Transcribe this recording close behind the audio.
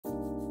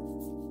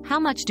How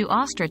much do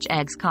ostrich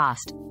eggs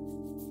cost?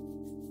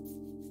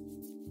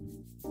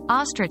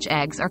 Ostrich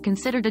eggs are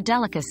considered a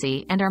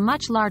delicacy and are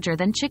much larger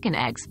than chicken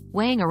eggs,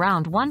 weighing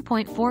around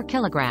 1.4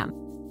 kilogram.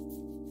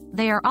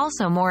 They are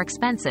also more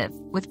expensive,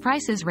 with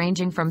prices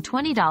ranging from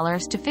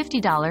 $20 to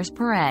 $50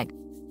 per egg.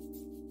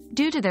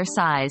 Due to their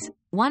size,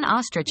 one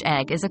ostrich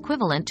egg is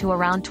equivalent to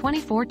around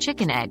 24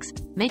 chicken eggs,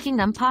 making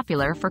them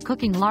popular for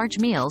cooking large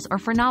meals or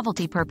for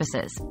novelty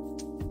purposes.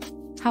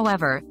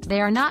 However,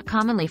 they are not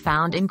commonly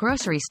found in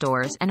grocery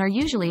stores and are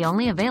usually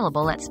only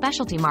available at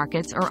specialty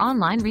markets or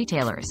online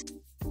retailers.